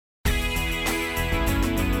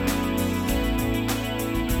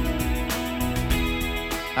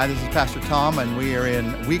Hi, this is Pastor Tom, and we are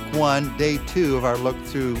in week 1, day 2 of our look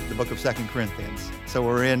through the book of 2 Corinthians. So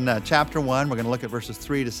we're in chapter 1. We're going to look at verses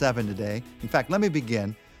 3 to 7 today. In fact, let me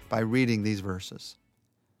begin by reading these verses.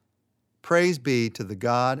 Praise be to the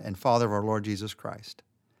God and Father of our Lord Jesus Christ,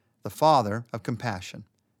 the Father of compassion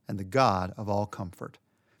and the God of all comfort,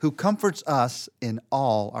 who comforts us in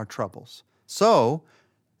all our troubles, so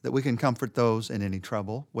that we can comfort those in any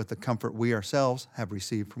trouble with the comfort we ourselves have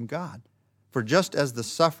received from God. For just as the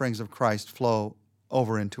sufferings of Christ flow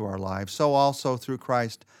over into our lives, so also through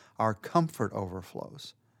Christ our comfort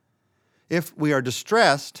overflows. If we are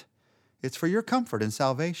distressed, it's for your comfort and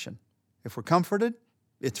salvation. If we're comforted,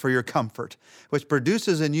 it's for your comfort, which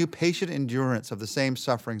produces in you patient endurance of the same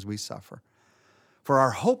sufferings we suffer. For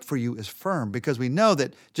our hope for you is firm, because we know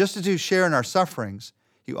that just as you share in our sufferings,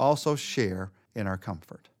 you also share in our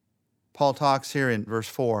comfort. Paul talks here in verse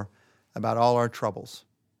 4 about all our troubles.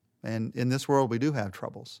 And in this world, we do have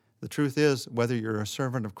troubles. The truth is, whether you're a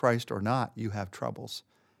servant of Christ or not, you have troubles.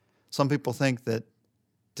 Some people think that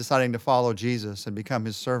deciding to follow Jesus and become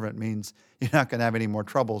his servant means you're not going to have any more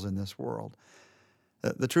troubles in this world.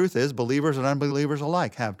 The truth is, believers and unbelievers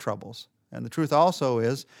alike have troubles. And the truth also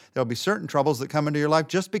is, there'll be certain troubles that come into your life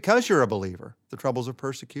just because you're a believer, the troubles of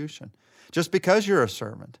persecution. Just because you're a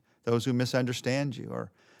servant, those who misunderstand you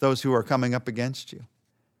or those who are coming up against you.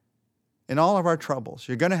 In all of our troubles,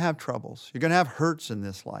 you're going to have troubles. You're going to have hurts in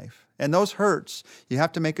this life. And those hurts, you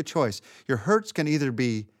have to make a choice. Your hurts can either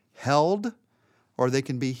be held or they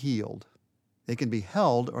can be healed. They can be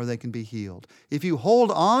held or they can be healed. If you hold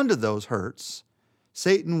on to those hurts,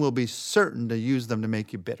 Satan will be certain to use them to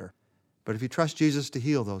make you bitter. But if you trust Jesus to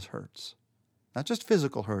heal those hurts, not just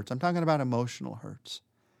physical hurts, I'm talking about emotional hurts,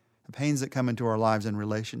 the pains that come into our lives and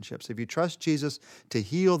relationships. If you trust Jesus to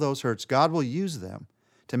heal those hurts, God will use them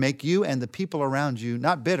to make you and the people around you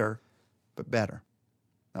not bitter, but better.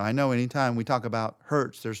 Now, I know anytime we talk about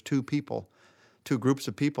hurts, there's two groups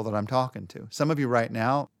of people that I'm talking to. Some of you right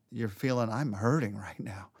now, you're feeling, I'm hurting right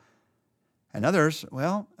now. And others,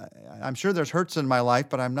 well, I'm sure there's hurts in my life,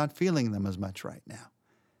 but I'm not feeling them as much right now.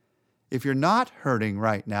 If you're not hurting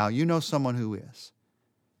right now, you know someone who is.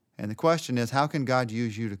 And the question is, how can God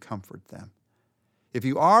use you to comfort them? If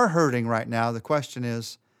you are hurting right now, the question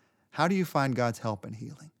is, how do you find God's help and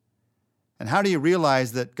healing? And how do you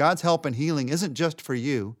realize that God's help and healing isn't just for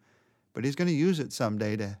you, but he's going to use it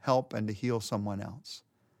someday to help and to heal someone else?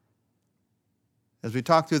 As we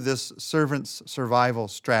talk through this servant's survival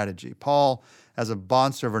strategy, Paul, as a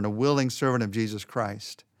bondservant, a willing servant of Jesus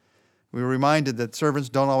Christ, we were reminded that servants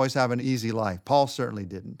don't always have an easy life. Paul certainly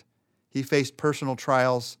didn't. He faced personal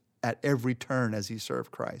trials at every turn as he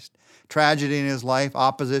served Christ. Tragedy in his life,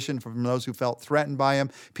 opposition from those who felt threatened by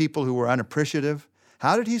him, people who were unappreciative.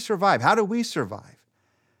 How did he survive? How do we survive?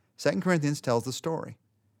 2 Corinthians tells the story.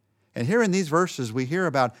 And here in these verses, we hear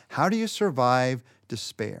about how do you survive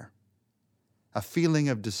despair, a feeling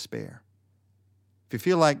of despair. If you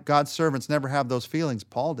feel like God's servants never have those feelings,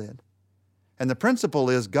 Paul did. And the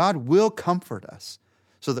principle is God will comfort us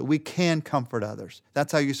so that we can comfort others.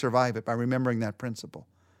 That's how you survive it, by remembering that principle.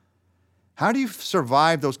 How do you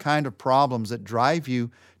survive those kind of problems that drive you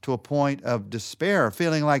to a point of despair,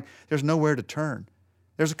 feeling like there's nowhere to turn?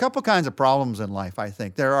 There's a couple kinds of problems in life, I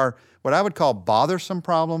think. There are what I would call bothersome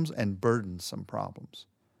problems and burdensome problems.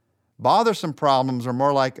 Bothersome problems are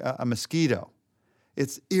more like a mosquito.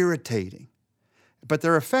 It's irritating. But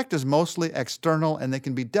their effect is mostly external, and they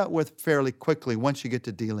can be dealt with fairly quickly once you get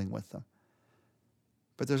to dealing with them.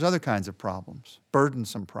 But there's other kinds of problems,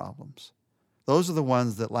 burdensome problems. Those are the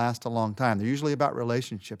ones that last a long time. They're usually about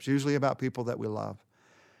relationships, usually about people that we love.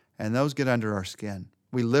 And those get under our skin.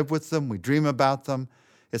 We live with them. We dream about them.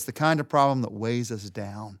 It's the kind of problem that weighs us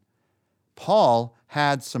down. Paul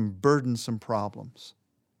had some burdensome problems.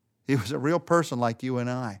 He was a real person like you and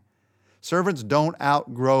I. Servants don't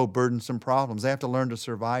outgrow burdensome problems. They have to learn to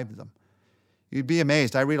survive them. You'd be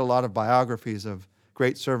amazed. I read a lot of biographies of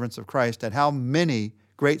great servants of Christ at how many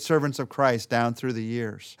great servants of Christ down through the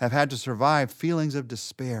years have had to survive feelings of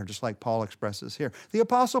despair, just like Paul expresses here. The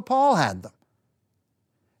Apostle Paul had them.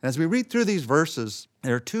 And as we read through these verses,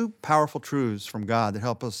 there are two powerful truths from God that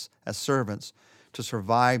help us as servants to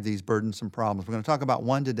survive these burdensome problems. We're going to talk about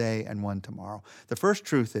one today and one tomorrow. The first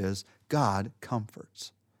truth is God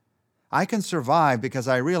comforts. I can survive because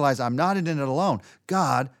I realize I'm not in it alone.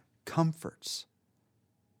 God comforts.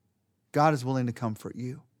 God is willing to comfort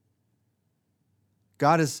you.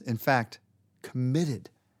 God is, in fact, committed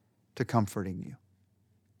to comforting you.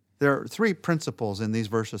 There are three principles in these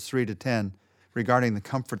verses 3 to 10 regarding the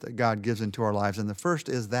comfort that God gives into our lives. And the first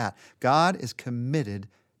is that God is committed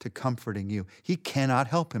to comforting you. He cannot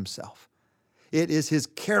help himself. It is his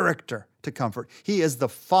character to comfort. He is the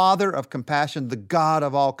Father of compassion, the God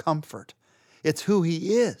of all comfort. It's who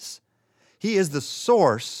he is. He is the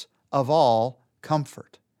source of all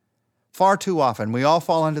comfort. Far too often, we all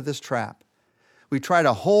fall into this trap. We try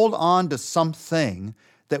to hold on to something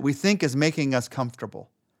that we think is making us comfortable.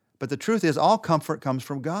 But the truth is, all comfort comes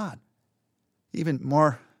from God. Even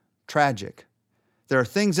more tragic, there are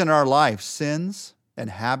things in our life, sins and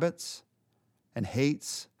habits and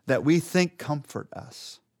hates, that we think comfort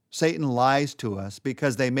us. Satan lies to us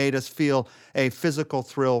because they made us feel a physical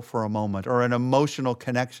thrill for a moment or an emotional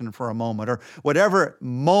connection for a moment or whatever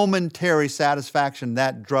momentary satisfaction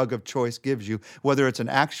that drug of choice gives you, whether it's an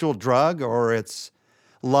actual drug or it's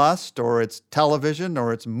lust or it's television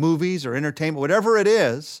or it's movies or entertainment, whatever it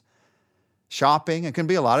is, shopping, it can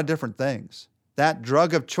be a lot of different things. That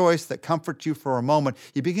drug of choice that comforts you for a moment,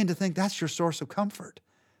 you begin to think that's your source of comfort.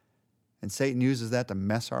 And Satan uses that to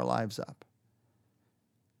mess our lives up.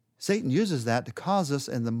 Satan uses that to cause us,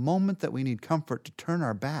 in the moment that we need comfort, to turn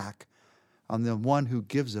our back on the one who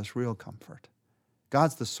gives us real comfort.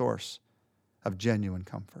 God's the source of genuine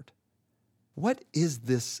comfort. What is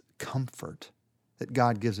this comfort that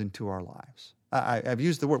God gives into our lives? I've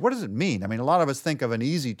used the word. What does it mean? I mean, a lot of us think of an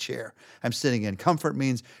easy chair I'm sitting in. Comfort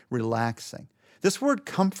means relaxing. This word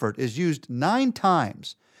comfort is used 9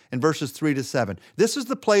 times in verses 3 to 7. This is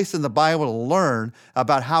the place in the Bible to learn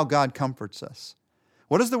about how God comforts us.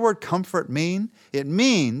 What does the word comfort mean? It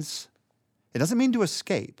doesn't mean to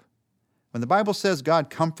escape. When the Bible says God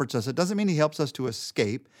comforts us, it doesn't mean he helps us to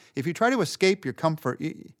escape. If you try to escape your comfort,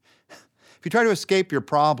 if you try to escape your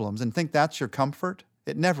problems and think that's your comfort,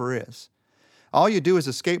 it never is. All you do is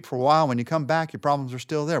escape for a while. When you come back, your problems are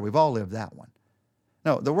still there. We've all lived that one.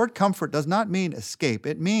 No, the word comfort does not mean escape.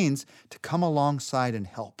 It means to come alongside and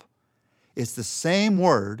help. It's the same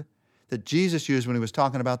word that Jesus used when he was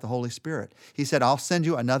talking about the Holy Spirit. He said, I'll send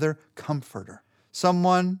you another comforter,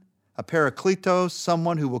 someone, a parakletos,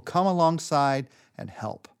 someone who will come alongside and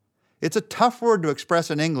help. It's a tough word to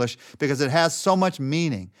express in English because it has so much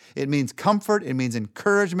meaning. It means comfort, it means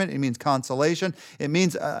encouragement, it means consolation, it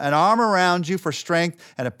means an arm around you for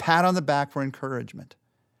strength and a pat on the back for encouragement.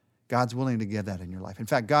 God's willing to give that in your life. In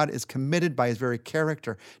fact, God is committed by his very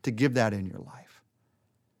character to give that in your life.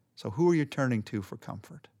 So who are you turning to for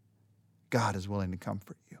comfort? God is willing to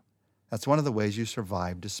comfort you. That's one of the ways you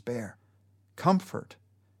survive despair. Comfort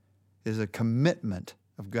is a commitment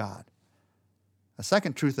of God. A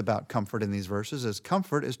second truth about comfort in these verses is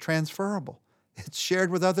comfort is transferable. It's shared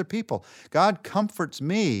with other people. God comforts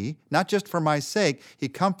me, not just for my sake. He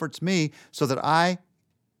comforts me so that I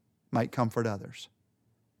might comfort others.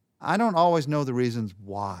 I don't always know the reasons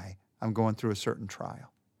why I'm going through a certain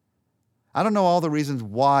trial. I don't know all the reasons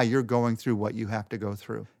why you're going through what you have to go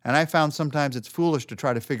through. And I found sometimes it's foolish to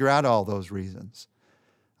try to figure out all those reasons.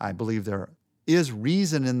 I believe there is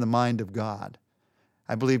reason in the mind of God.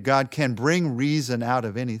 I believe God can bring reason out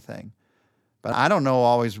of anything. But I don't know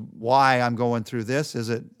always why I'm going through this. Is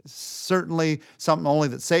it certainly something only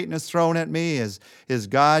that Satan has thrown at me? Is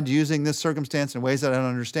God using this circumstance in ways that I don't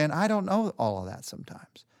understand? I don't know all of that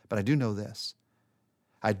sometimes. But I do know this.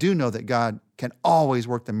 I do know that God can always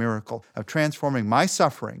work the miracle of transforming my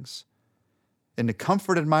sufferings into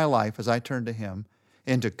comfort in my life as I turn to him,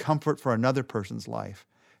 into comfort for another person's life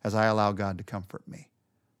as I allow God to comfort me.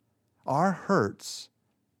 Our hurts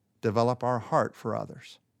develop our heart for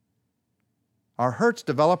others. Our hurts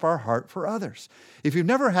develop our heart for others. If you've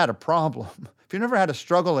never had a problem, if you've never had a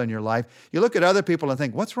struggle in your life, you look at other people and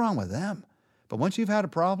think, what's wrong with them? But once you've had a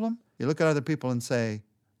problem, you look at other people and say,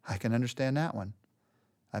 I can understand that one.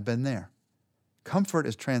 I've been there. Comfort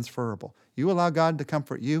is transferable. You allow God to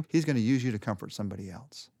comfort you, he's going to use you to comfort somebody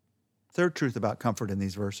else. Third truth about comfort in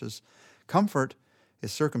these verses, comfort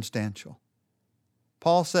is circumstantial.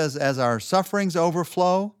 Paul says, as our sufferings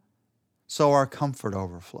overflow, so our comfort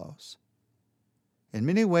overflows. In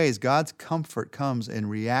many ways, God's comfort comes in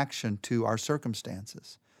reaction to our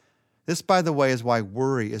circumstances. This, by the way, is why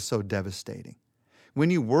worry is so devastating. When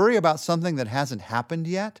you worry about something that hasn't happened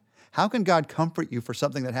yet, how can God comfort you for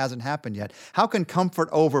something that hasn't happened yet? How can comfort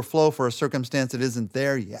overflow for a circumstance that isn't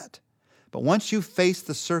there yet? But once you face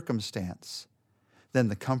the circumstance, then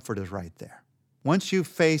the comfort is right there. Once you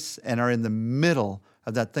face and are in the middle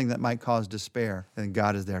of that thing that might cause despair, then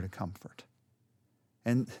God is there to comfort.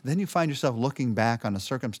 And then you find yourself looking back on a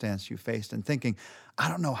circumstance you faced and thinking, I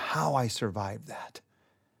don't know how I survived that.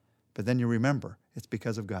 But then you remember, it's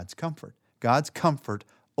because of God's comfort. God's comfort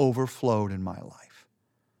overflowed in my life.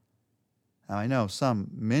 Now, I know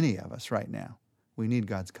many of us right now, we need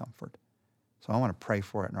God's comfort. So I want to pray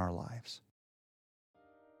for it in our lives.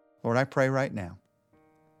 Lord, I pray right now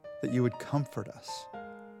that you would comfort us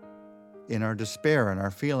in our despair and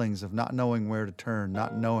our feelings of not knowing where to turn,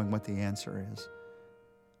 not knowing what the answer is,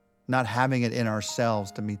 not having it in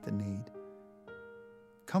ourselves to meet the need.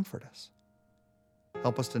 Comfort us.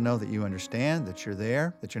 Help us to know that you understand, that you're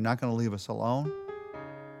there, that you're not going to leave us alone.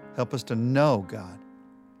 Help us to know, God,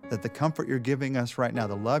 that the comfort you're giving us right now,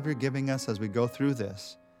 the love you're giving us as we go through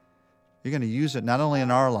this, you're going to use it not only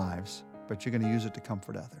in our lives, but you're going to use it to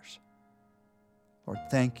comfort others. Lord,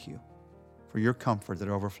 thank you for your comfort that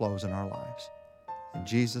overflows in our lives. In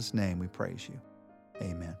Jesus' name we praise you.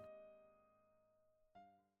 Amen.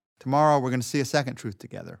 Tomorrow we're going to see a second truth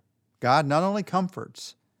together. God not only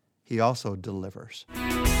comforts, he also delivers.